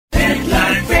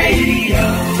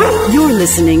You're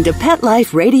listening to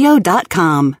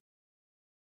PetLifeRadio.com.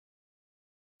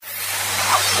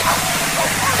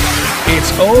 It's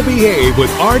Oh Behave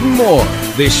with Arden Moore,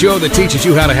 the show that teaches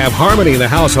you how to have harmony in the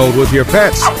household with your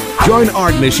pets. Join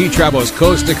Arden as she travels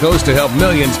coast to coast to help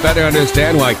millions better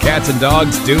understand why cats and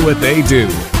dogs do what they do.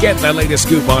 Get the latest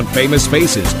scoop on famous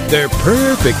faces, their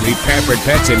perfectly pampered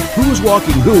pets, and who's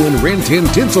walking who in Rin Tin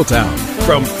Tinseltown.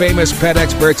 From famous pet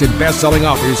experts and best-selling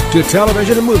authors to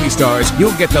television and movie stars,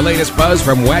 you'll get the latest buzz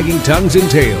from wagging tongues and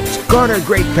tails, garner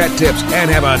great pet tips, and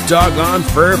have a doggone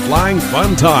fur-flying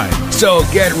fun time. So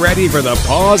get ready for the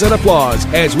pause and applause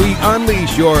as we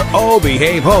unleash your Oh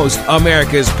Behave host,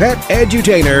 America's pet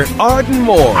edutainer, Arden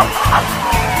Moore.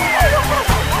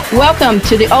 Welcome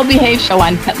to the Oh Behave Show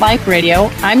on Pet Life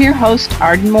Radio. I'm your host,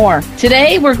 Arden Moore.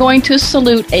 Today we're going to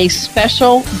salute a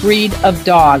special breed of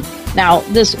dog. Now,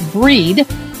 this breed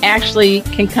actually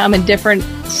can come in different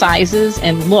sizes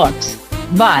and looks,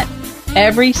 but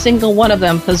every single one of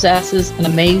them possesses an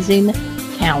amazing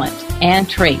talent and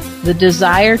trait, the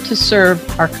desire to serve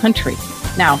our country.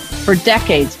 Now, for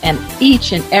decades and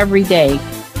each and every day,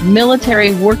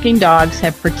 military working dogs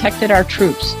have protected our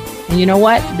troops. And you know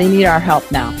what? They need our help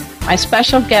now. My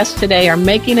special guests today are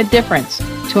making a difference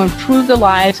to improve the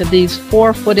lives of these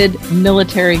four-footed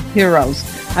military heroes.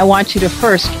 I want you to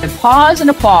first pause and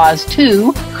applause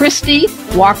to Christy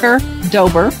Walker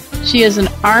Dober. She is an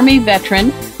Army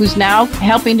veteran who's now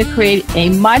helping to create a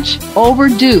much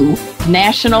overdue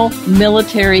National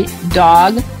Military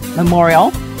Dog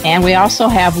Memorial. And we also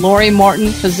have Lori Morton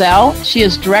Fazell. She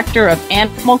is Director of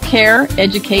Animal Care,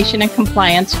 Education, and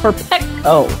Compliance for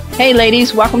Petco. Hey,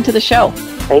 ladies, welcome to the show.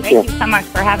 Thank you so much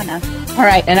for having us. All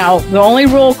right, and now the only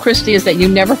rule, Christy, is that you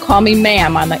never call me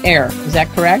ma'am on the air. Is that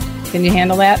correct? Can you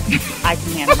handle that? I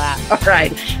can handle that. All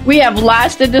right. We have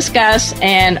lots to discuss,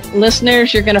 and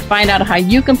listeners, you're going to find out how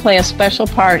you can play a special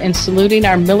part in saluting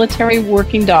our military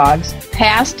working dogs,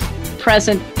 past,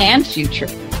 present, and future.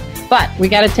 But we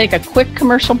got to take a quick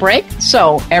commercial break.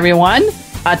 So, everyone,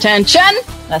 attention.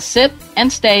 Let's sit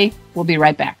and stay. We'll be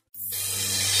right back.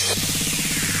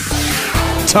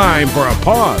 Time for a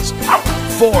pause.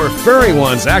 4 furry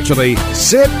ones, actually.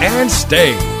 Sit and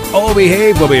stay. Oh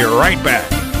Behave will be right back.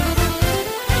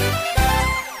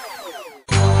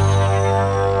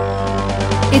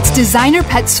 It's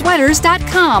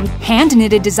DesignerPetSweaters.com.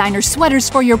 Hand-knitted designer sweaters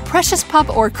for your precious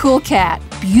pup or cool cat.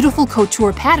 Beautiful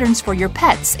couture patterns for your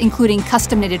pets, including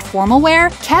custom-knitted formal wear,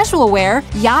 casual wear,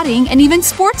 yachting, and even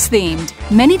sports-themed.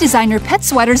 Many designer pet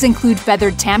sweaters include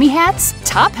feathered tammy hats,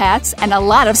 top hats, and a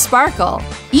lot of sparkle.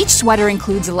 Each sweater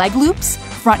includes leg loops,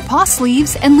 front paw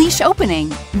sleeves, and leash opening.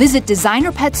 Visit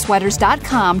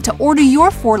DesignerPetSweaters.com to order your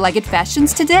 4-legged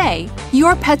fashions today.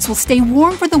 Your pets will stay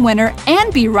warm for the winter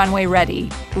and be runway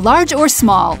ready. Large or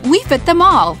small, we fit them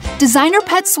all.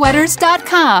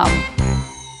 DesignerPetSweaters.com.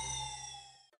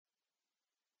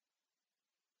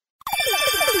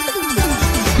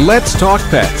 Let's Talk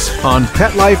Pets on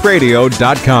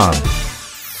PetLifeRadio.com.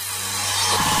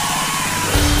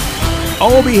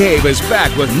 Oh Behave is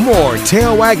back with more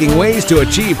tail-wagging ways to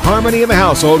achieve harmony in the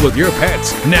household with your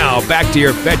pets. Now, back to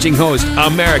your fetching host,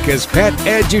 America's pet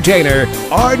edutainer,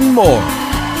 Arden Moore.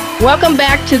 Welcome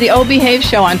back to the Oh Behave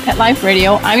Show on Pet Life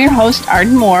Radio. I'm your host,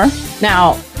 Arden Moore.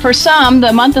 Now, for some,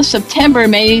 the month of September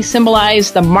may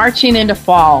symbolize the marching into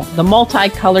fall, the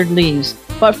multicolored leaves.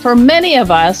 But for many of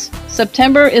us,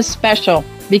 September is special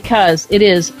because it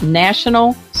is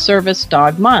National Service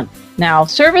Dog Month. Now,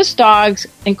 service dogs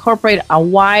incorporate a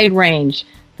wide range.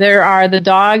 There are the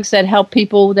dogs that help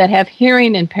people that have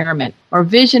hearing impairment or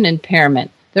vision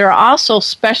impairment. There are also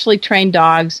specially trained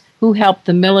dogs who help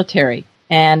the military.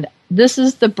 And this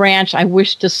is the branch I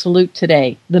wish to salute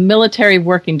today, the military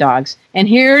working dogs. And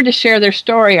here to share their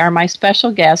story are my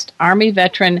special guest, Army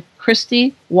veteran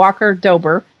Christy Walker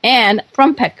Dober. And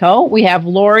from Petco, we have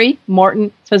Lori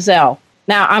Morton Fazell.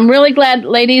 Now, I'm really glad,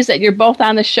 ladies, that you're both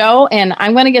on the show, and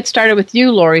I'm going to get started with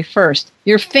you, Lori, first.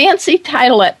 Your fancy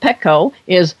title at Petco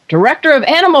is Director of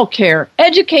Animal Care,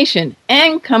 Education,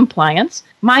 and Compliance.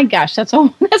 My gosh, that's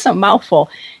a mouthful.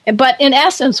 But in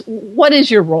essence, what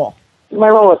is your role? My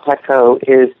role at Petco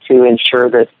is to ensure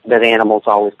that animals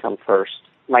always come first.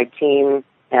 My team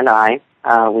and I,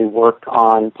 we work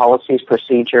on policies,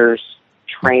 procedures,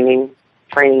 training.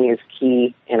 Training is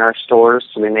key in our stores,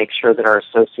 so we make sure that our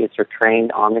associates are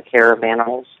trained on the care of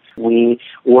animals. We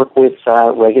work with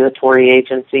regulatory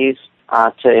agencies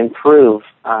to improve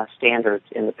standards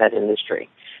in the pet industry.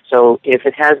 So if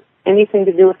it has anything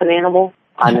to do with an animal,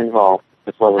 I'm involved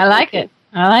as well as I like it.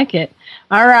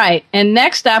 All right. And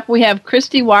next up, we have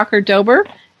Christy Walker Dober.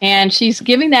 And she's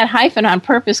giving that hyphen on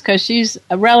purpose because she's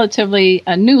a relatively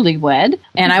newlywed.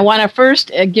 And I want to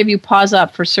first give you pause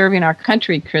up for serving our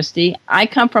country, Christy. I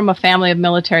come from a family of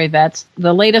military vets.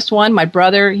 The latest one, my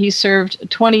brother, he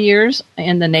served 20 years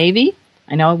in the Navy.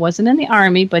 I know it wasn't in the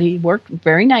Army, but he worked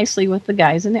very nicely with the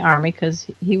guys in the Army because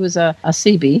he was a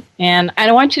CB. And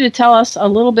I want you to tell us a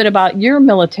little bit about your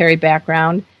military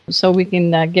background so we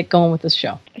can get going with the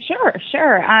show.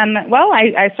 Sure. Well,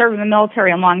 I served in the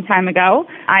military a long time ago.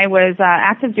 I was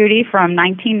active duty from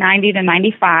 1990 to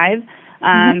 95,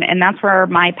 and that's where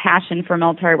my passion for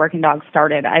military working dogs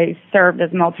started. I served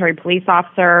as a military police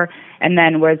officer and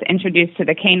then was introduced to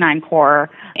the Canine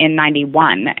Corps in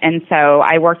 91. And so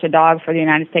I worked a dog for the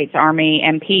United States Army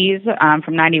MPs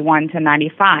from 91 to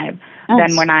 95. Nice.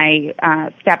 Then when I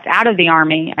stepped out of the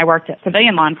Army, I worked at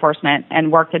civilian law enforcement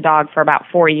and worked a dog for about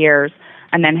 4 years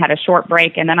and then had a short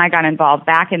break. And then I got involved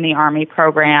back in the Army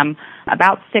program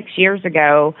about 6 years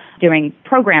ago doing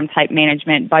program type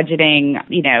management, budgeting,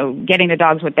 getting the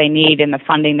dogs what they need and the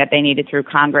funding that they needed through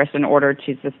Congress in order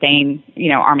to sustain,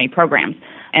 Army programs.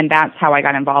 And that's how I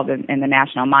got involved in the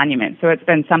National Monument. So it's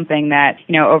been something that,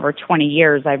 over 20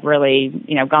 years, I've really,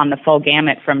 gone the full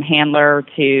gamut from handler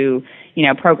to,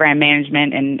 program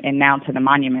management and now to the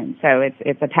monument. So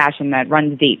it's a passion that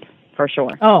runs deep. For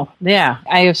sure. Oh, yeah.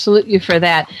 I salute you for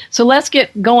that. So let's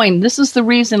get going. This is the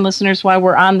reason, listeners, why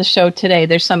we're on the show today.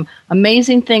 There's some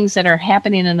amazing things that are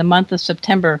happening in the month of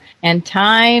September, and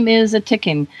time is a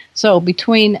ticking. So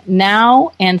between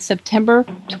now and September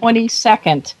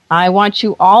 22nd, I want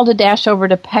you all to dash over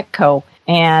to Petco.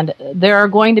 And there are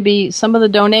going to be some of the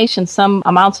donations, some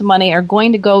amounts of money are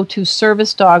going to go to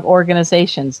service dog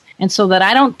organizations. And so that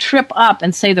I don't trip up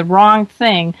and say the wrong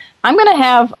thing, I'm going to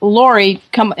have Lori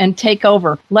come and take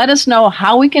over. Let us know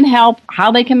how we can help,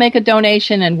 how they can make a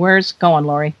donation, and where it's going,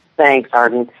 Lori. Thanks,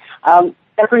 Arden.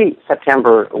 Every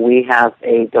September, we have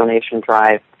a donation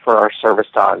drive for our service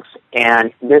dogs.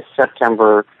 And this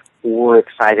September, we're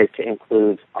excited to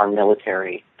include our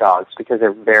military dogs because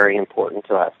they're very important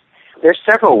to us. There's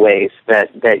several ways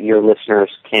that your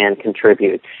listeners can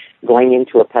contribute. Going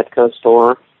into a Petco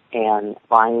store and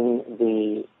buying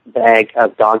the bag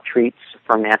of dog treats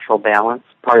from Natural Balance.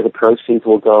 Part of the proceeds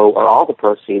will go, or all the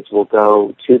proceeds will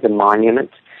go to the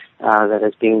monument that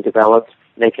is being developed.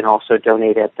 They can also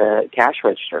donate at the cash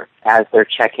register. As they're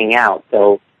checking out,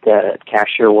 though, the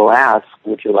cashier will ask,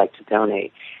 would you like to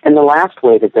donate? And the last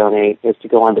way to donate is to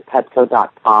go onto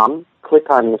petco.com, click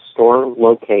on the store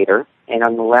locator, and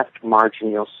on the left margin,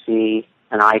 you'll see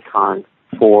an icon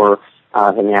for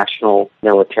the National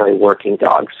Military Working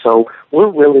Dog. So we're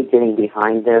really getting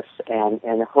behind this, and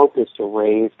the hope is to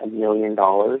raise $1 million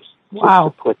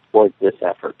to put towards this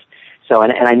effort. So,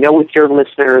 and I know with your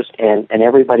listeners and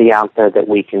everybody out there that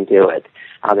we can do it.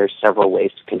 There's several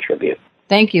ways to contribute.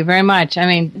 Thank you very much. I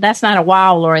mean, that's not a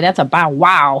wow, Lori. That's a bow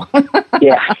wow.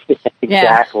 Yeah,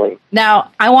 exactly. Yeah.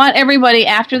 Now, I want everybody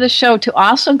after the show to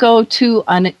also go to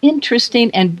an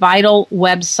interesting and vital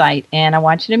website. And I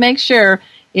want you to make sure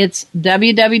it's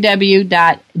www.jbmf.s.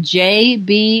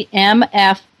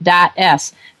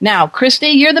 Now, Christy,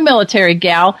 you're the military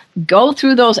gal. Go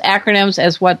through those acronyms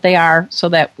as what they are so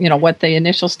that, what the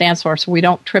initial stands for so we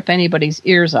don't trip anybody's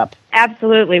ears up.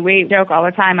 Absolutely. We joke all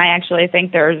the time. I actually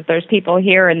think there's people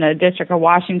here in the District of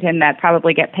Washington that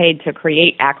probably get paid to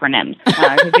create acronyms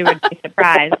because you would be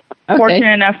surprised. Okay.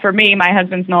 Fortunate enough for me, my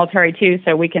husband's military too,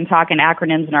 so we can talk in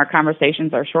acronyms and our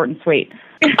conversations are short and sweet.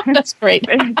 That's great.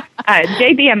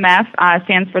 JBMF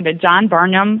stands for the John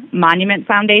Burnham Monument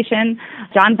Foundation.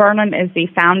 John Burnham is the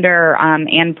founder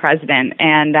and president,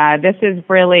 and this is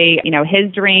really,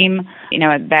 his dream,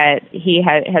 that he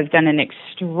has done an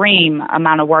extreme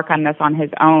amount of work on this on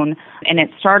his own, and it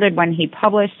started when he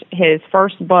published his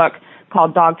first book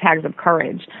called Dog Tags of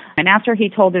Courage. And after he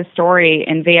told his story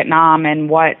in Vietnam and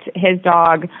what his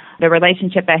dog, the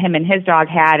relationship that him and his dog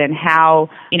had and how,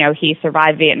 he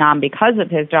survived Vietnam because of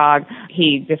his dog,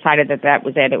 he decided that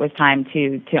was it. It was time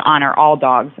to honor all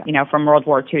dogs, from World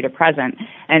War II to present.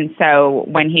 And so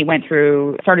when he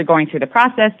started going through the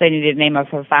process, they needed a name of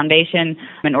a foundation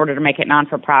in order to make it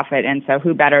non-for-profit. And so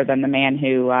who better than the man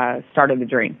who started the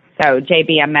dream? So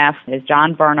JBMF is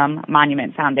John Burnham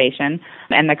Monument Foundation.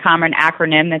 And the common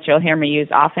acronym that you'll hear me use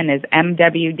often is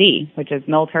MWD, which is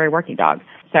Military Working Dog.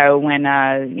 So when,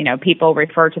 people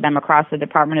refer to them across the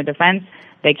Department of Defense,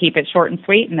 they keep it short and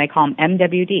sweet, and they call them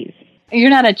MWDs. You're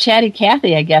not a chatty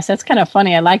Cathy, I guess. That's kind of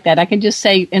funny. I like that. I can just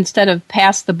say, instead of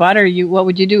pass the butter, what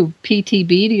would you do? PTB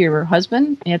to your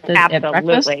husband at breakfast?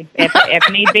 Absolutely. if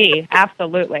need be.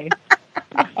 Absolutely.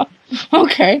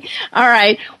 Okay. All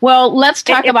right. Well, let's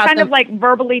talk about it's kind of like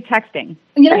verbally texting.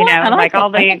 You know, like all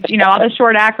the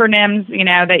short acronyms,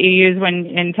 that you use when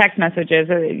in text messages.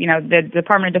 The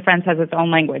Department of Defense has its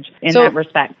own language in that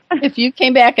respect. If you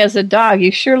came back as a dog,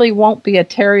 you surely won't be a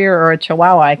terrier or a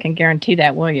chihuahua. I can guarantee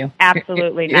that, will you?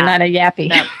 Absolutely not. You're not a yappy.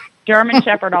 No. German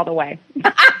Shepherd all the way.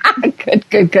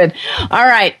 Good. All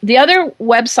right. The other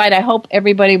website I hope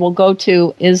everybody will go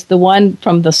to is the one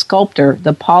from the sculptor,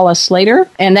 the Paula Slater,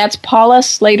 and that's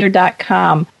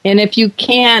paulaslater.com. And if you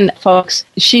can, folks,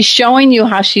 she's showing you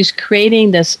how she's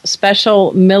creating this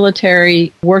special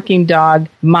military working dog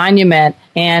monument.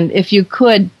 And if you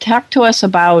could, talk to us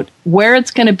about where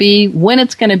it's going to be, when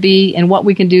it's going to be, and what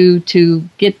we can do to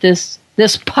get this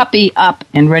puppy up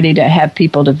and ready to have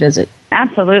people to visit.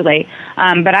 Absolutely.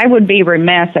 But I would be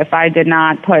remiss if I did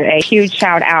not put a huge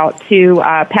shout out to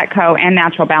Petco and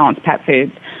Natural Balance Pet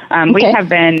Foods. We have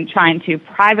been trying to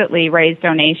privately raise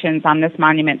donations on this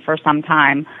monument for some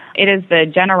time. It is the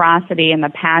generosity and the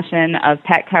passion of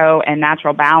Petco and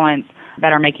Natural Balance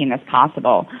that are making this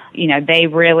possible. They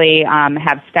really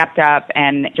have stepped up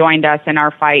and joined us in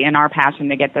our fight and our passion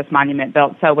to get this monument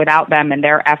built. So without them and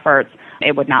their efforts,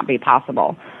 it would not be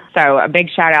possible. So a big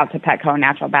shout out to Petco and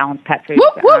Natural Balance Pet Foods.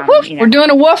 Woof, woof, woof. We're doing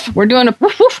a woof. We're doing a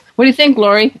woof, woof. What do you think,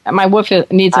 Lori? My woof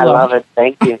needs a I woof. love it.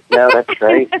 Thank you. No, that's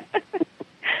great.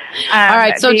 All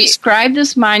right, so describe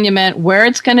this monument, where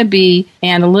it's going to be,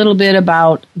 and a little bit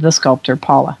about the sculptor,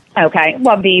 Paula. Okay.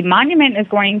 Well, the monument is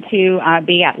going to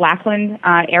be at Lackland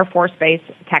Air Force Base,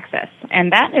 Texas.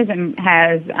 And that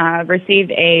has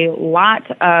received a lot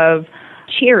of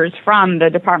cheers from the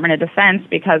Department of Defense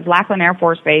because Lackland Air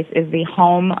Force Base is the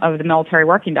home of the military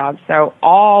working dogs. So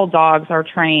all dogs are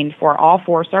trained for all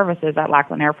four services at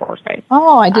Lackland Air Force Base.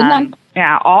 Oh, I did not.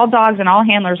 Yeah, all dogs and all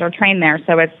handlers are trained there,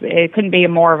 so it couldn't be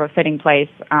more of a fitting place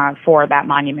for that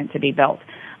monument to be built.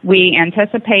 We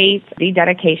anticipate the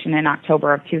dedication in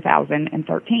October of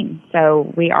 2013.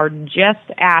 So we are just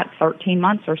at 13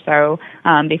 months or so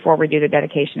before we do the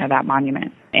dedication of that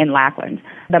monument in Lackland.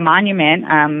 The monument,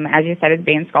 as you said, is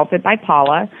being sculpted by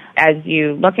Paula. As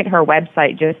you look at her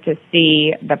website just to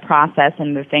see the process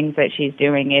and the things that she's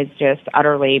doing is just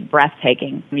utterly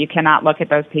breathtaking. You cannot look at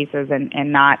those pieces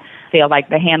and not feel like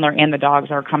the handler and the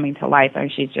dogs are coming to life.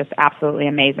 And she's just absolutely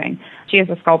amazing. She is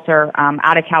a sculptor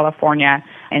out of California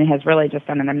and has really just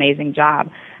done an amazing job.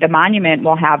 The monument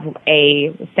will have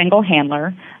a single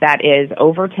handler that is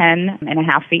over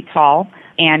 10.5 feet tall,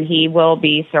 and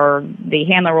the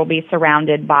handler will be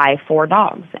surrounded by 4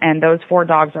 dogs, and those 4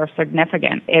 dogs are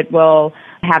significant. It will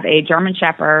have a German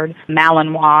Shepherd,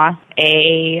 Malinois,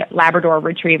 a Labrador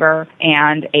Retriever,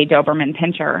 and a Doberman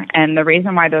Pinscher. And the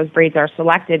reason why those breeds are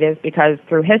selected is because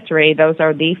through history, those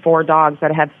are the 4 dogs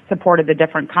that have supported the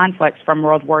different conflicts from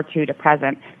World War II to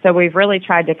present. So we've really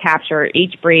tried to capture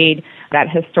each breed that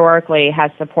historically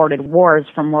has supported wars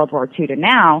from World War II to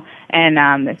now, and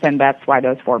that's why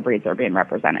those 4 breeds are being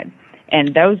represented.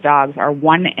 And those dogs are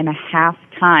 1.5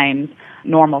 times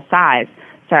normal size.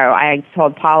 So I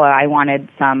told Paula I wanted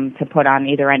some to put on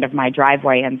either end of my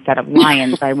driveway instead of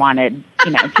lions. I wanted,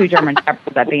 2 German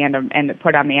Shepherds at the end and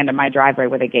put on the end of my driveway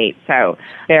with a gate. So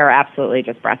they're absolutely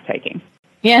just breathtaking.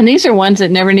 Yeah, and these are ones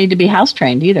that never need to be house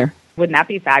trained either. Wouldn't that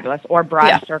be fabulous? Or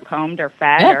brushed or combed or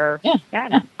fed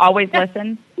always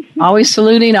listen. Always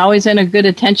saluting, always in a good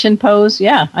attention pose.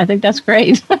 Yeah, I think that's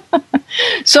great.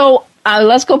 So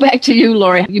let's go back to you,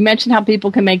 Lori. You mentioned how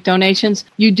people can make donations.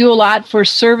 You do a lot for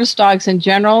service dogs in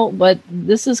general, but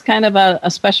this is kind of a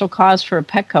special cause for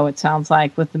Petco, it sounds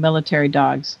like, with the military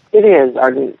dogs. It is,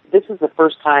 Arden. This is the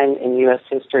first time in U.S.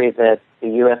 history that the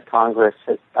U.S. Congress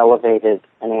has elevated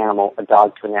an animal, a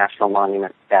dog, to a national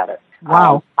monument status.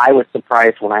 Wow. I was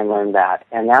surprised when I learned that,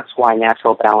 and that's why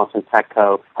Natural Balance and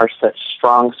Petco are such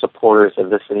strong supporters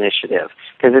of this initiative,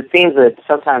 because it seems that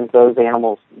sometimes those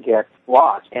animals get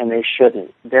lost, and they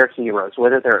shouldn't. They're heroes.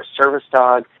 Whether they're a service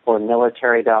dog or a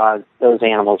military dog, those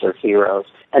animals are heroes.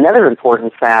 Another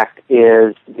important fact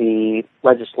is the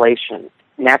legislation.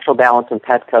 Natural Balance and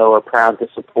Petco are proud to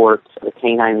support the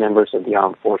canine members of the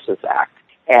Armed Forces Act,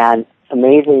 and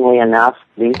amazingly enough,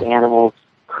 these animals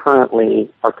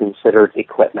currently are considered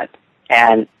equipment.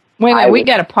 And wait a minute, we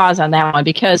got to pause on that one,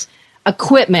 because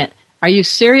equipment, are you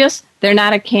serious? They're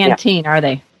not a canteen, are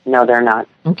they? No, they're not.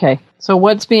 Okay. So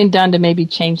what's being done to maybe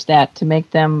change that, to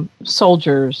make them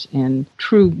soldiers and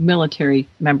true military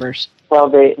members? Well,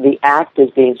 the act is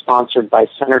being sponsored by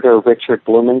Senator Richard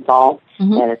Blumenthal,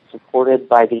 and it's supported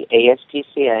by the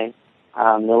ASPCA,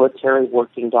 Military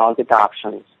Working Dog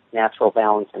Adoptions, Natural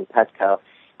Balance, and Petco.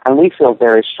 And we feel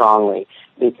very strongly,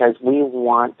 because we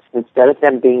want, instead of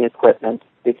them being equipment,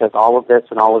 because all of this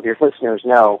and all of your listeners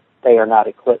know they are not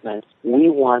equipment. We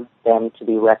want them to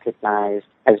be recognized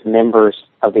as members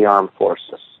of the armed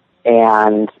forces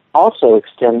and also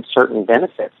extend certain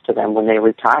benefits to them when they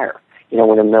retire. You know,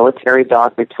 when a military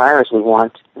dog retires, we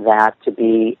want that to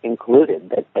be included,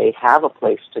 that they have a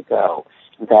place to go,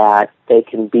 that they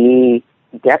can be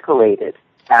decorated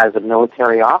as a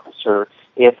military officer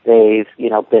if they've,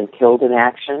 been killed in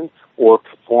action or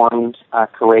performed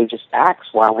courageous acts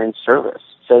while in service.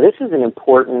 So this is an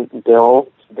important bill.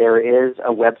 There is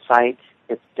a website.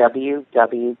 It's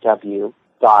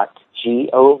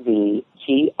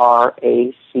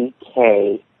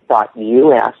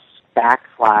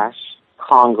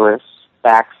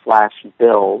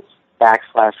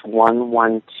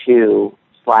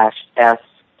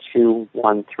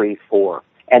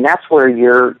And that's where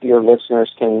your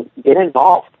listeners can get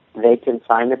involved. They can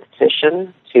sign the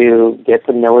petition to get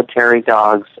the military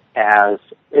dogs as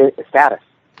status.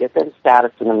 Get them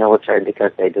status in the military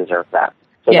because they deserve that.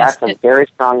 So yes, that's a very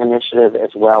strong initiative,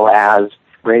 as well as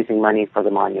raising money for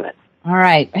the monument. All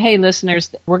right. Hey,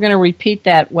 listeners, we're going to repeat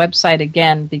that website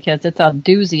again because it's a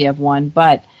doozy of one,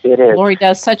 but it is. Lori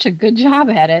does such a good job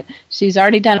at it. She's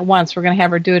already done it once. We're going to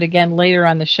have her do it again later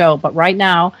on the show. But right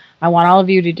now, I want all of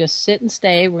you to just sit and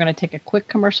stay. We're going to take a quick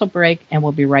commercial break, and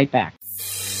we'll be right back.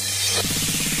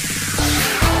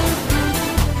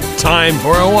 Time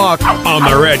for a walk on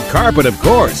the red carpet, of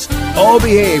course. All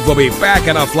Behave will be back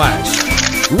in a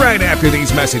flash right after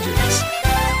these messages.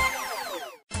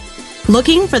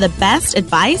 Looking for the best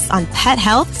advice on pet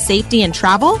health, safety, and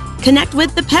travel? Connect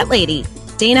with the Pet Lady.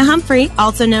 Dana Humphrey,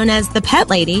 also known as the Pet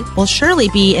Lady, will surely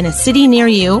be in a city near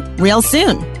you real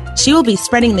soon. She will be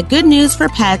spreading the good news for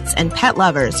pets and pet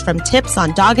lovers, from tips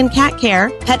on dog and cat care,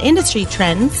 pet industry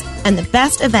trends, and the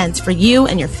best events for you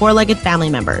and your four-legged family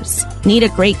members. Need a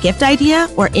great gift idea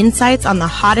or insights on the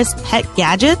hottest pet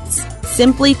gadgets?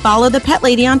 Simply follow the Pet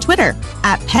Lady on Twitter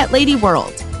at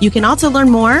PetLadyWorld. You can also learn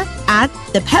more at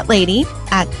The Pet Lady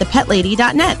at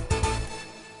thepetlady.net.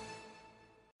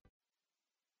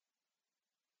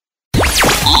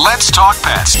 Let's talk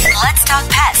pets. Let's talk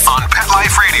pets On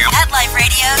PetLife Radio. PetLife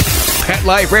Radio.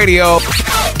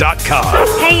 PetLifeRadio.com.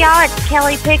 Hey y'all, it's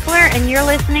Kelly Pickler, and you're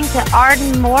listening to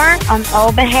Arden Moore on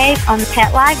Old Behave on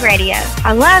PetLife Radio.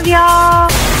 I love y'all.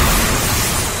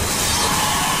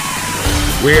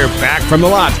 We're back from the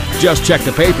lot. Just checked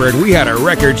the paper and we had a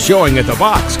record showing at the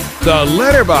box. The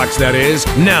letterbox, that is.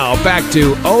 Now back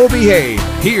to Oh Behave.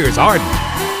 Here's Arden.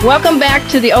 Welcome back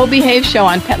to the O Behave Show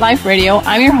on Pet Life Radio.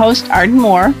 I'm your host, Arden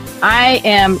Moore. I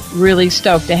am really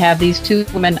stoked to have these two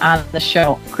women on the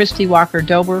show. Christy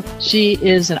Walker-Dober, she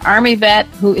is an Army vet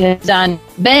who has done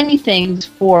many things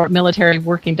for military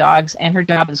working dogs, and her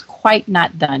job is quite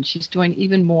not done. She's doing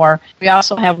even more. We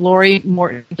also have Lori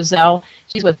Morton-Bazell.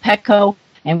 She's with Petco,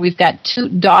 and we've got two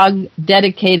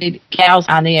dog-dedicated gals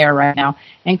on the air right now.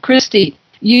 And Christy,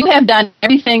 you have done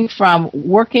everything from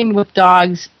working with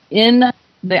dogs in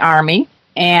the Army,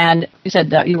 and you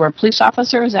said that you were a police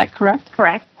officer, is that correct?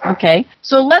 Correct. Okay.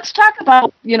 So let's talk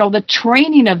about, the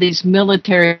training of these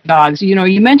military dogs.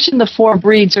 You mentioned the 4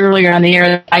 breeds earlier on the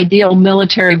air, ideal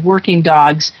military working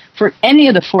dogs for any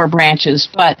of the 4 branches,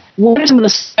 but what are some of the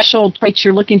special traits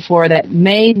you're looking for that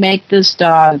may make this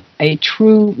dog a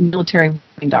true military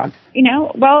working dog?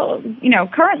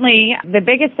 Currently, the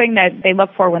biggest thing that they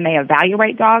look for when they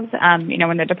evaluate dogs,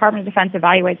 when the Department of Defense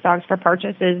evaluates dogs for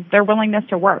purchase, is their willingness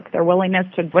to work, their willingness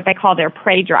to what they call their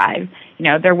prey drive,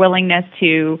 their willingness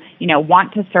to,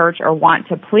 want to search or want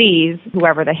to please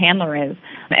whoever the handler is.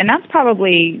 And that's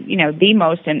probably, the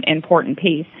most important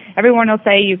piece. Everyone will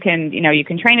say you can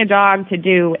train a dog to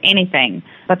do anything,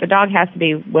 but the dog has to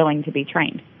be willing to be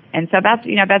trained. And so that's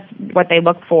what they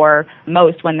look for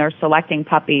most when they're selecting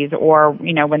puppies, or,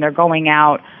 when they're going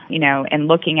out, and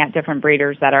looking at different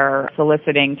breeders that are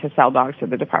soliciting to sell dogs to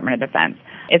the Department of Defense.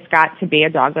 It's got to be a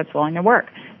dog that's willing to work.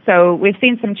 So we've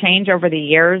seen some change over the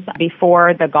years.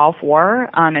 Before the Gulf War,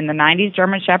 in the 90s,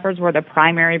 German Shepherds were the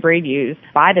primary breed used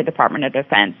by the Department of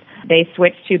Defense. They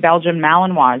switched to Belgian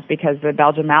Malinois because the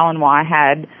Belgian Malinois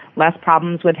had less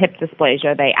problems with hip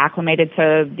dysplasia. They acclimated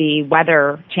to the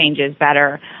weather changes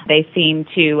better. They seem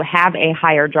to have a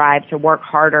higher drive to work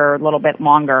harder, a little bit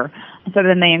longer. So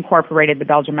then they incorporated the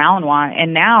Belgian Malinois.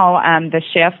 And now the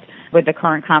shift with the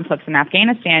current conflicts in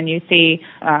Afghanistan, you see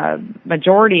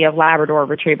majority of Labrador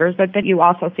retrievers, but then you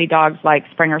also see dogs like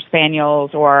Springer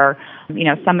Spaniels or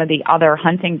some of the other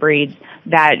hunting breeds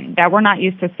that we're not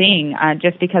used to seeing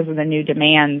just because of the new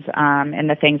demands and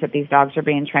the things that these dogs are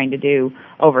being trained to do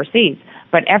overseas.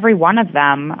 But every one of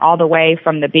them, all the way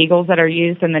from the beagles that are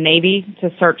used in the Navy to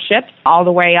search ships, all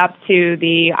the way up to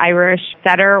the Irish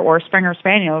setter or Springer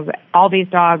Spaniels, all these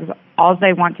dogs, all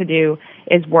they want to do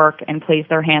is work and please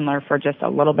their handler for just a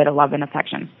little bit of love and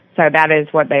affection. So that is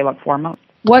what they look for most.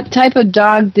 What type of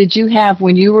dog did you have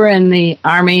when you were in the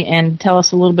Army? And tell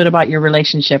us a little bit about your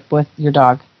relationship with your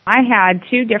dog. I had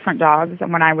 2 different dogs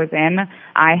when I was in.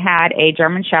 I had a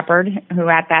German Shepherd who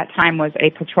at that time was a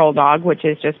patrol dog, which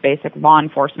is just basic law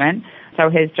enforcement. So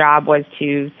his job was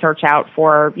to search out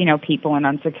for, people in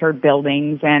unsecured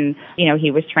buildings, and,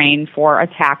 he was trained for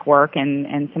attack work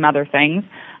and some other things.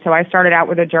 So I started out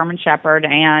with a German Shepherd,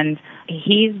 and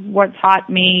he's what taught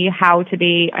me how to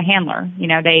be a handler.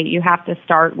 You have to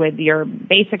start with your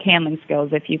basic handling skills.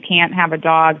 If you can't have a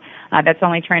dog that's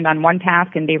only trained on one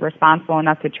task and be responsible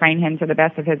enough to train him to the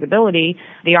best of his ability,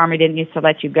 the Army didn't used to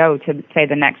let you go to, say,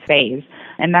 the next phase.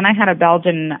 And then I had a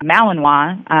Belgian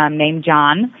Malinois named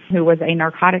John, who was a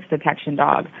narcotics detection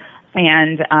dog.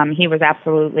 And he was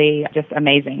absolutely just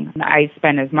amazing. I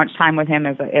spent as much time with him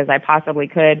as I possibly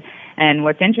could. And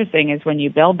what's interesting is when you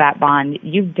build that bond,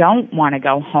 you don't want to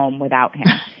go home without him.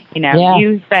 Yeah.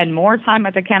 You spend more time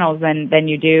at the kennels than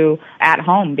you do at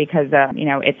home because,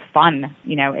 it's fun.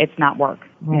 It's not work.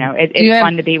 It's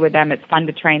fun to be with them. It's fun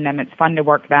to train them. It's fun to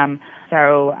work them.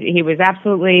 So he was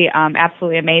absolutely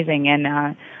amazing.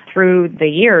 And through the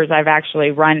years, I've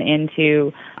actually run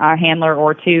into a handler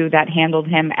or 2 that handled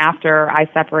him after I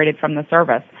separated from the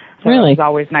service. So Really? It was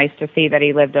always nice to see that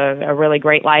he lived a really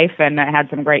great life and had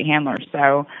some great handlers.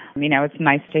 So, it's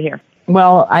nice to hear.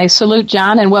 Well, I salute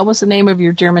John. And what was the name of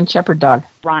your German Shepherd dog?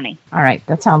 Ronnie. All right.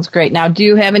 That sounds great. Now, do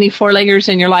you have any 4-leggers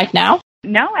in your life now?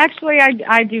 No, actually,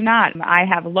 I do not. I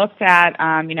have looked at,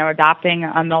 adopting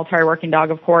a military working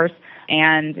dog, of course.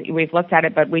 And we've looked at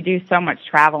it, but we do so much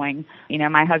traveling.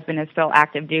 My husband is still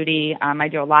active duty. I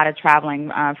do a lot of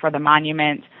traveling for the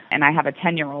monument, and I have a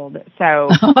 10-year-old. So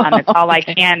it's all I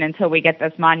can until we get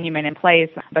this monument in place.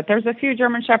 But there's a few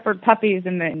German Shepherd puppies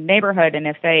in the neighborhood, and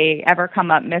if they ever come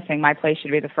up missing, my place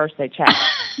should be the first they check.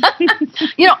 I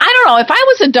don't know. If I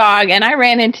was a dog and I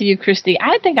ran into you, Christy,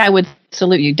 I think I would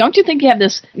salute you. Don't you think you have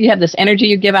this energy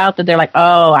you give out that they're like,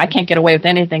 oh, I can't get away with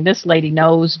anything. This lady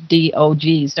knows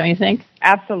DOGs, don't you think?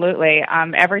 Absolutely.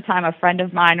 Every time a friend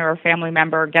of mine or a family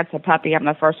member gets a puppy, I'm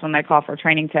the first one they call for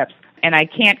training tips. And I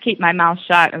can't keep my mouth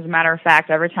shut. As a matter of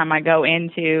fact, every time I go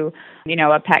into,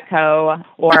 a Petco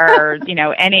or,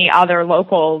 any other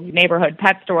local neighborhood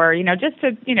pet store, just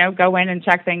to, go in and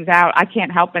check things out, I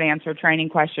can't help but answer training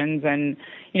questions and,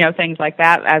 things like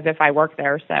that as if I work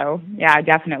there. So, yeah,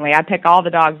 definitely. I pick all the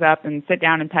dogs up and sit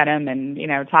down and pet them and,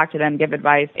 talk to them, give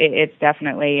advice. It's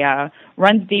definitely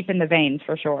runs deep in the veins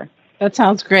for sure. That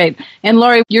sounds great. And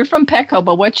Lori, you're from Petco,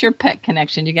 but what's your pet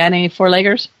connection? You got any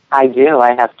 4-leggers? I do.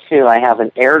 I have 2. I have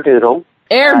an air doodle.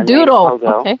 Air doodle.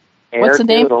 Okay. What's the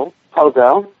name? Doodle,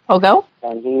 Pogo. Pogo?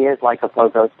 And he is like a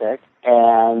pogo stick.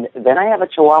 And then I have a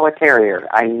Chihuahua Terrier.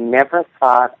 I never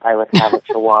thought I would have a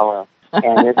Chihuahua.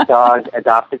 And this dog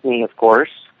adopted me, of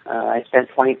course. I spent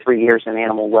 23 years in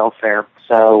animal welfare.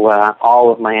 So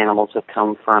all of my animals have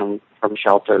come from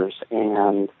shelters,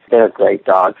 and they're great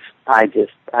dogs. I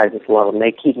just love them.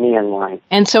 They keep me in line.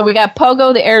 And so we got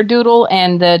Pogo, the air doodle,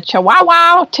 and the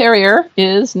Chihuahua Terrier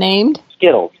is named?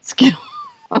 Skittles.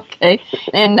 Okay.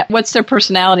 And what's their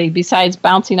personality besides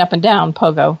bouncing up and down,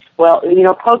 Pogo? Well,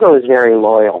 Pogo is very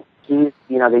loyal. He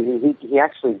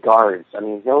actually guards. I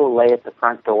mean, he'll lay at the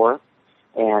front door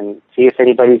and see if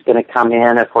anybody's going to come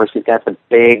in. Of course, he's got the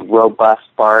big, robust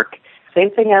bark. Same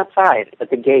thing outside at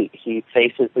the gate. He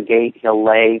faces the gate. He'll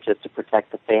lay just to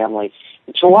protect the family.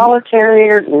 The Chihuahua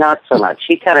Terrier, not so much.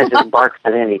 He kind of just barks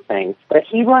at anything. But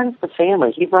he runs the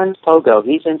family. He runs Pogo.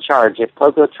 He's in charge. If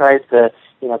Pogo tries to,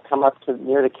 come up to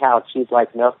near the couch, he's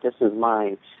like, nope, this is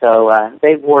mine. So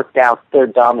they've worked out their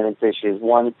dominance issues.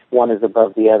 One is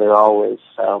above the other always.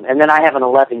 So, and then I have an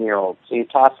 11-year-old. So you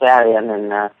toss that in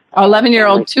and...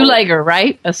 11-year-old 2-legger,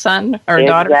 right? A son or a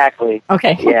daughter? Exactly.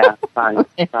 Okay. Yeah, son.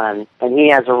 And he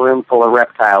has a room full of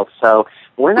reptiles. So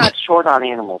we're not short on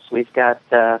animals. We've got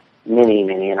many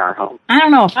in our home. I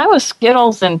don't know. If I was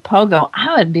Skittles and Pogo,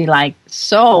 I would be like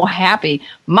so happy.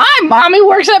 My mommy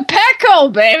works at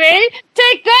Petco, baby.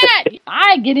 Take that.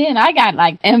 I get in. I got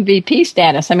like MVP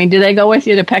status. I mean, do they go with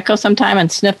you to Petco sometime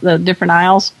and sniff the different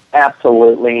aisles?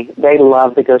 Absolutely. They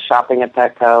love to go shopping at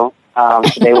Petco.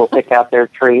 They will pick out their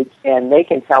treats, and they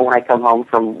can tell when I come home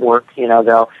from work.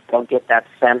 They'll get that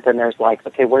scent, and there's like,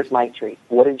 okay, where's my treat?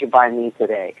 What did you buy me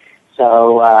today?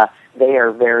 So they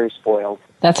are very spoiled.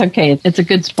 That's okay. It's a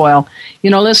good spoil.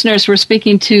 Listeners, we're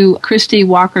speaking to Christy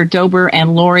Walker-Dober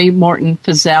and Lori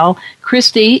Morton-Fazell.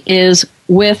 Christy is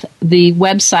with the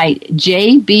website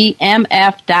jbmf.us.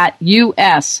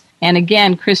 And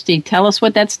again, Christy, tell us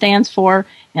what that stands for,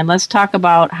 and let's talk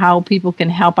about how people can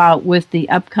help out with the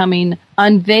upcoming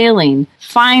unveiling,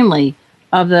 finally,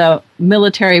 of the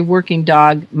Military Working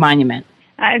Dog Monument.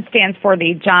 It stands for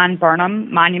the John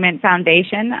Burnham Monument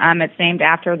Foundation. It's named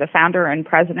after the founder and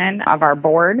president of our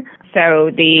board. So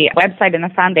the website and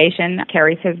the foundation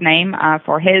carries his name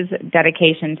for his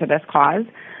dedication to this cause.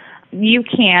 You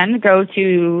can go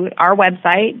to our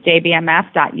website,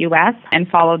 jbmf.us, and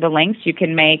follow the links. You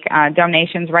can make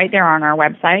donations right there on our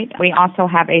website. We also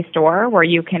have a store where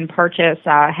you can purchase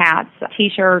hats,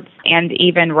 T-shirts, and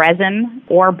even resin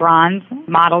or bronze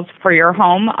models for your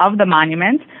home of the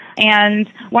monument. And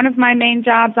one of my main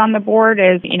jobs on the board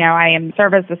is, I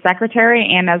serve as the secretary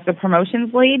and as the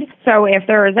promotions lead. So if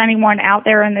there is anyone out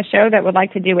there in the show that would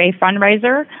like to do a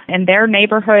fundraiser in their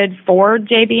neighborhood for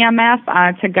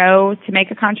JBMF to go to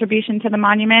make a contribution to the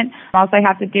monument, all they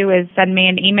have to do is send me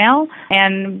an email.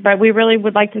 But we really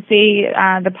would like to see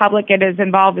the public get as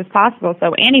involved as possible.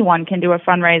 So anyone can do a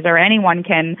fundraiser, anyone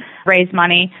can raise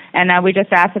money. And we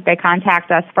just ask that they contact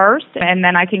us first, and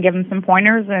then I can give them some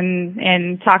pointers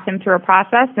and talk them through a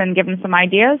process and give them some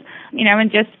ideas,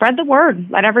 and just spread the word,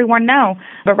 let everyone know.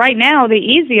 But right now, the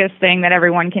easiest thing that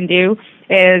everyone can do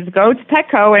is go to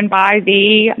Petco and buy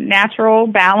the natural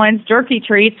balanced jerky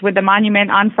treats with the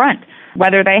monument on front.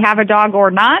 Whether they have a dog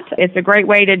or not, it's a great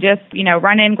way to just,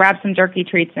 run in, grab some jerky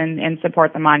treats and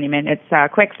support the monument.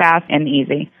 It's quick, fast, and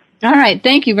easy. All right.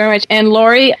 Thank you very much. And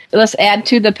Lori, let's add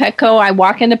to the Petco. I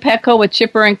walk into Petco with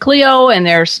Chipper and Cleo, and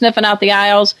they're sniffing out the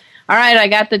aisles. All right, I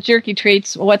got the jerky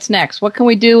treats. What's next? What can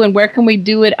we do, and where can we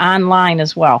do it online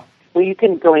as well? Well, you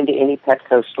can go into any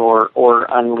Petco store or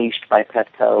Unleashed by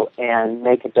Petco and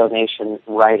make a donation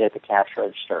right at the cash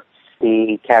register.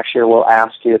 The cashier will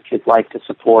ask you if you'd like to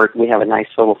support. We have a nice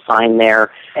little sign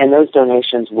there, and those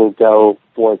donations will go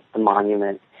towards the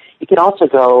monument. You can also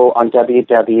go on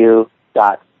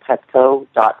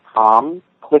www.petco.com,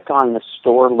 click on the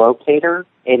store locator,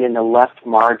 and in the left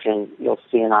margin, you'll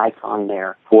see an icon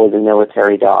there for the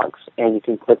military dogs. And you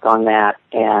can click on that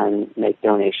and make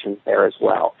donations there as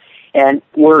well. And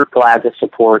we're glad to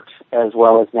support as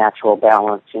well as Natural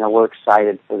Balance. We're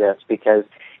excited for this because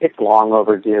it's long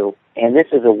overdue. And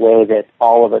this is a way that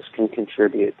all of us can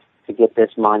contribute to get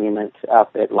this monument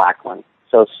up at Lackland.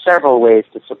 So several ways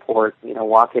to support.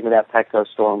 Walk into that Petco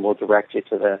store and we'll direct you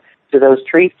to those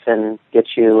treats and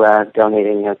get you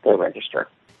donating at the register.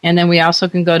 And then we also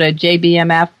can go to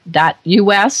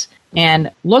jbmf.us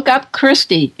and look up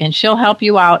Christy, and she'll help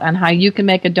you out on how you can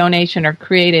make a donation or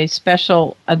create a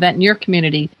special event in your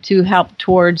community to help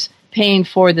towards paying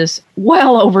for this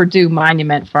well overdue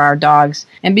monument for our dogs.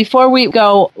 And before we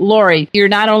go, Lori, you're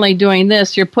not only doing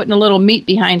this, you're putting a little meat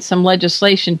behind some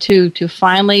legislation too to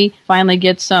finally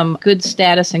get some good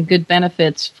status and good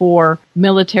benefits for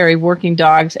military working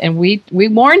dogs. And we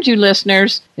warned you,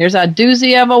 listeners, there's a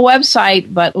doozy of a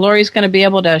website, but Lori's going to be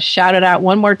able to shout it out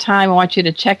one more time. I want you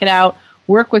to check it out,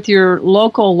 work with your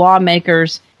local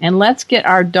lawmakers, and let's get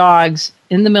our dogs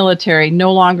in the military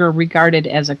no longer regarded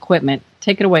as equipment.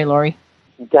 Take it away, Lori.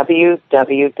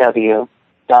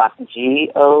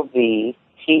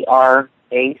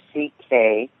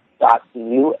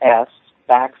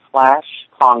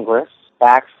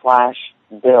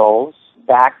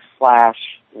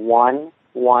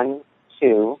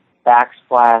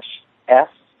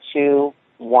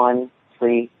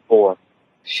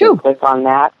 Shoo. Click on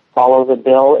that. Follow the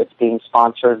bill. It's being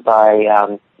sponsored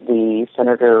by the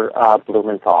Senator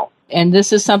Blumenthal. And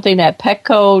this is something that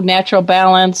Petco, Natural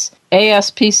Balance,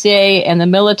 ASPCA, and the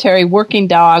military working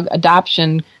dog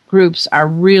adoption groups are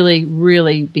really,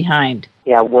 really behind.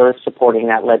 Yeah, we're supporting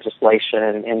that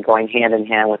legislation and going hand in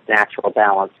hand with Natural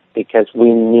Balance because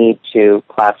we need to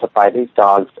classify these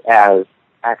dogs as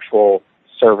actual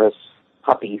service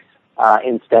puppies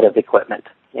instead of equipment.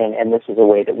 And this is a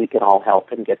way that we can all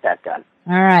help and get that done.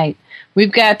 All right.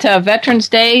 We've got Veterans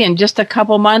Day in just a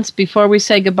couple months before we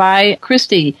say goodbye.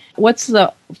 Christy, what's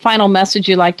the final message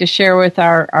you'd like to share with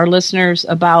our listeners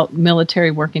about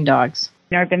military working dogs?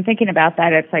 I've been thinking about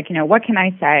that. It's like, what can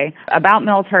I say about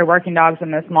military working dogs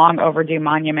and this long overdue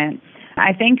monument?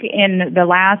 I think in the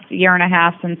last year and a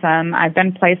half since I've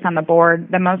been placed on the board,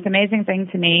 the most amazing thing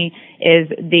to me is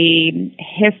the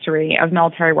history of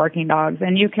military working dogs.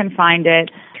 And you can find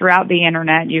it throughout the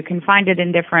internet. You can find it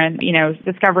in different,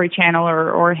 Discovery Channel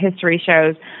or history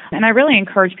shows. And I really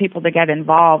encourage people to get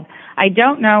involved. I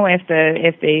don't know if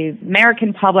the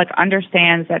American public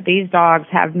understands that these dogs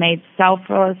have made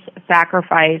selfless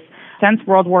sacrifice since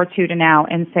World War II to now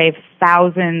and saved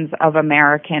thousands of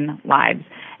American lives.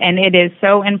 And it is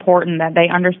so important that they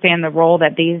understand the role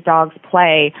that these dogs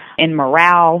play in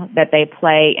morale, that they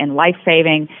play in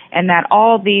life-saving, and that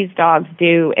all these dogs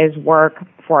do is work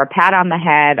for a pat on the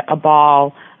head, a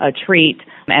ball, a treat,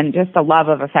 and just the love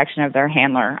of affection of their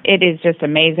handler. It is just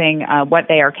amazing what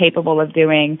they are capable of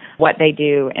doing, what they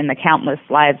do, and the countless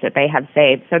lives that they have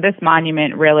saved. So this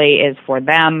monument really is for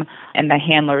them and the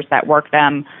handlers that work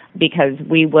them, because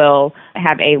we will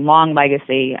have a long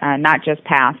legacy, not just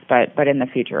past, but in the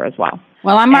future as well.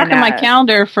 Well, I'm marking my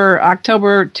calendar for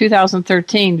October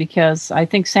 2013 because I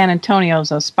think San Antonio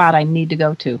is a spot I need to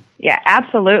go to. Yeah,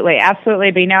 absolutely. Absolutely.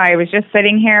 But, I was just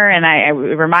sitting here and it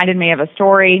reminded me of a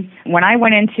story. When I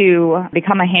went in to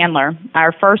become a handler,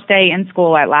 our first day in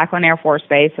school at Lackland Air Force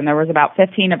Base, and there was about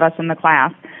 15 of us in the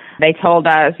class, they told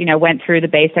us, went through the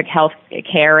basic health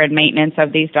care and maintenance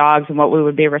of these dogs and what we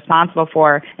would be responsible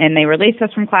for. And they released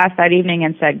us from class that evening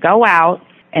and said, go out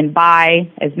and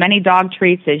buy as many dog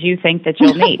treats as you think that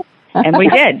you'll need. And we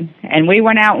did. And we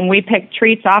went out and we picked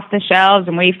treats off the shelves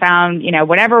and we found,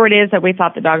 whatever it is that we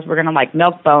thought the dogs were going to like,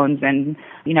 milk bones and,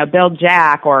 Bill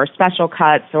Jack or special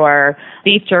cuts or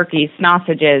beef jerky,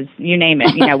 sausages, you name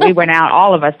it. We went out,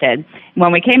 all of us did.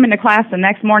 When we came into class the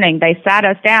next morning, they sat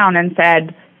us down and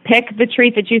said, pick the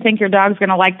treat that you think your dog's going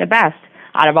to like the best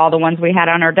out of all the ones we had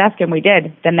on our desk, and we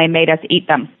did. Then they made us eat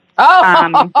them.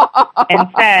 And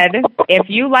said, if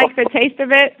you like the taste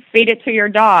of it, feed it to your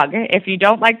dog. If you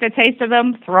don't like the taste of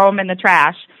them, throw them in the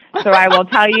trash. So I will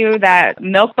tell you that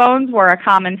milk bones were a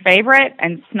common favorite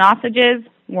and sausages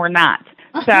were not.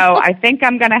 So I think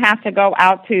I'm going to have to go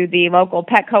out to the local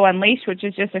Petco Unleashed, which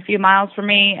is just a few miles from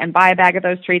me, and buy a bag of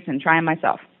those treats and try them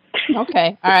myself.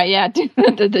 Okay. All right. Yeah.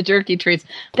 the jerky treats.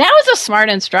 That was a smart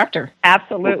instructor.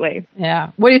 Absolutely.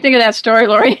 Yeah. What do you think of that story,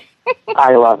 Lori?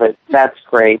 I love it. That's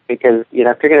great because, if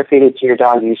you're going to feed it to your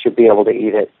dog, you should be able to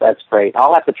eat it. That's great.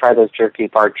 I'll have to try those jerky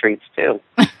bar treats too.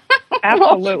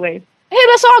 Absolutely. Hey,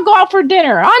 let's all go out for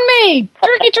dinner. On me.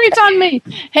 Jerky treats on me.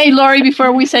 Hey, Lori,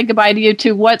 before we say goodbye to you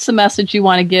two, what's the message you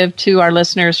want to give to our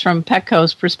listeners from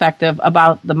Petco's perspective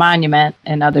about the monument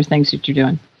and other things that you're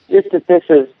doing? Just that this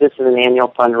is an annual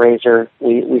fundraiser.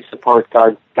 We support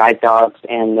guide dogs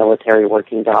and military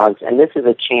working dogs, and this is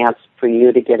a chance for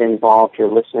you to get involved, your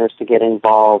listeners to get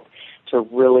involved, to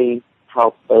really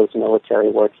help those military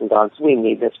working dogs. We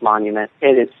need this monument.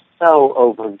 It is so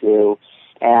overdue,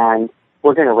 and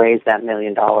we're going to raise that $1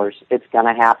 million. It's going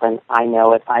to happen. I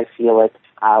know it. I feel it.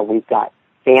 We've got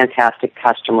fantastic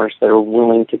customers that are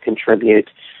willing to contribute.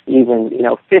 Even,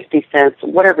 50 cents,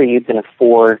 whatever you can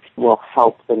afford will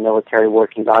help the military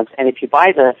working dogs. And if you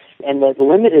buy the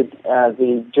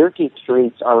jerky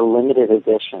treats are limited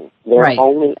edition. They're right.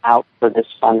 Only out for this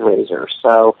fundraiser.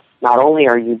 So not only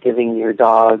are you giving your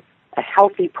dog a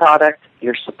healthy product,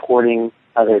 you're supporting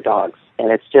other dogs.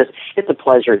 And it's a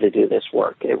pleasure to do this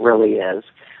work. It really is.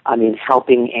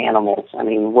 Helping animals.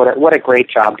 What a great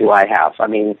job do I have?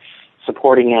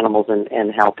 Supporting animals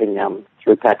and helping them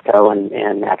through Petco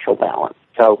and Natural Balance.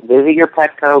 So visit your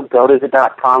Petco, go to the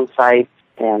 .com site,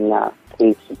 and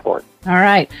please support. All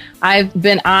right. I've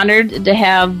been honored to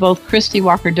have both Christy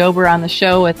Walker-Dober on the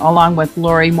show along with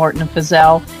Lori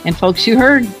Morton-Fazell. And folks, you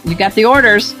heard, you got the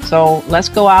orders. So let's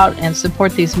go out and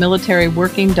support these military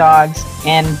working dogs.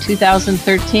 And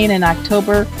 2013 in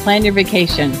October, plan your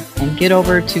vacation and get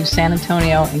over to San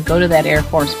Antonio and go to that Air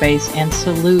Force Base and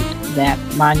salute that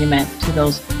monument to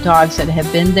those dogs that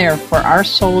have been there for our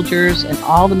soldiers and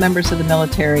all the members of the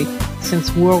military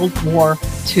since World War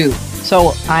II.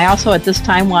 So I also at this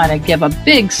time want to give a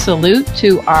big salute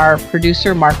to our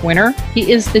producer, Mark Winter.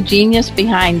 He is the genius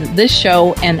behind this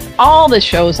show and all the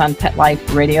shows on Pet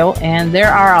Life Radio, and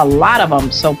there are a lot of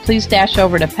them. So please dash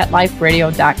over to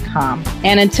PetLifeRadio.com.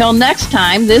 And until next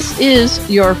time, this is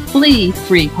your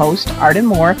flea-free host, Arden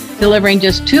Moore, delivering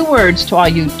just 2 words to all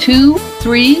you 2,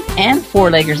 3, and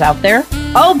 4-leggers out there.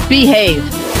 Oh, behave.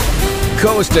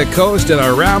 Coast to coast and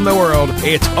around the world,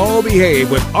 it's Oh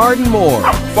Behave with Arden Moore.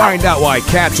 Find out why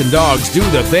cats and dogs do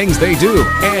the things they do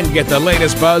and get the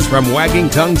latest buzz from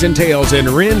wagging tongues and tails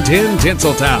in Rin Tin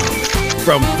Tinseltown.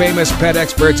 From famous pet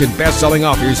experts and best-selling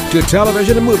authors to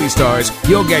television and movie stars,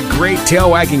 you'll get great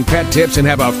tail-wagging pet tips and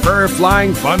have a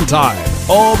fur-flying fun time.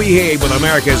 All Behave with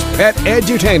America's pet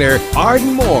edutainer,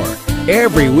 Arden Moore.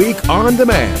 Every week on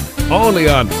demand. Only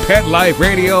on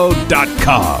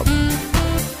PetLifeRadio.com.